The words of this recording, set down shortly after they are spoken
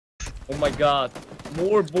Oh my god.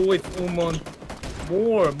 More bullets, woman.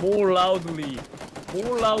 More loudly.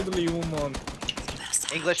 More loudly, woman.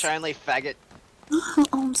 English only, faggot.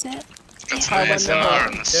 Omset. Got some ASMR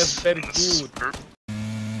on this. That's very good.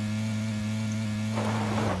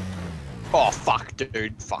 Oh fuck,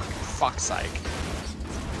 dude. Fuck's sake.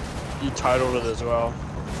 You totaled it as well.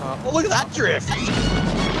 Oh, look at that drift!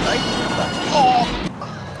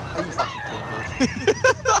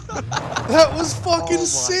 That was fucking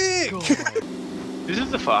sick! This is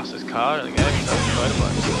the fastest car in the game.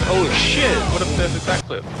 Holy shit! What a perfect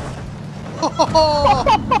backflip.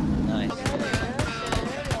 Nice.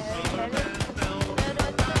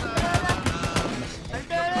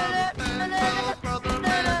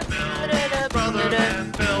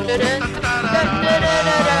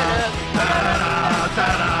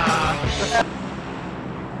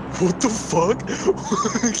 What the fuck?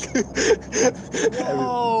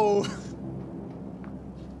 Whoa!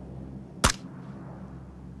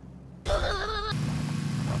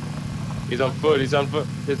 He's on foot, he's on foot.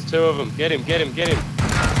 There's two of them. Get him.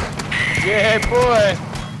 Yeah, boy!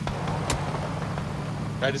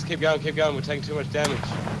 Alright, just keep going. We're taking too much damage.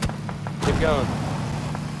 Keep going.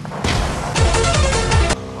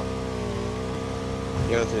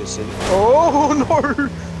 Go through the city. Oh no!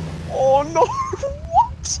 Oh no!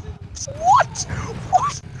 What?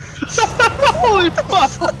 Holy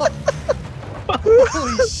fuck!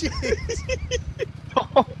 Holy shit!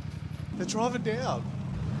 They're driving down.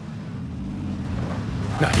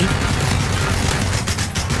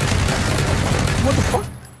 What the fuck?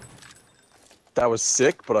 That was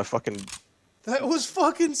sick, but I fucking... That was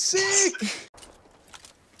fucking sick!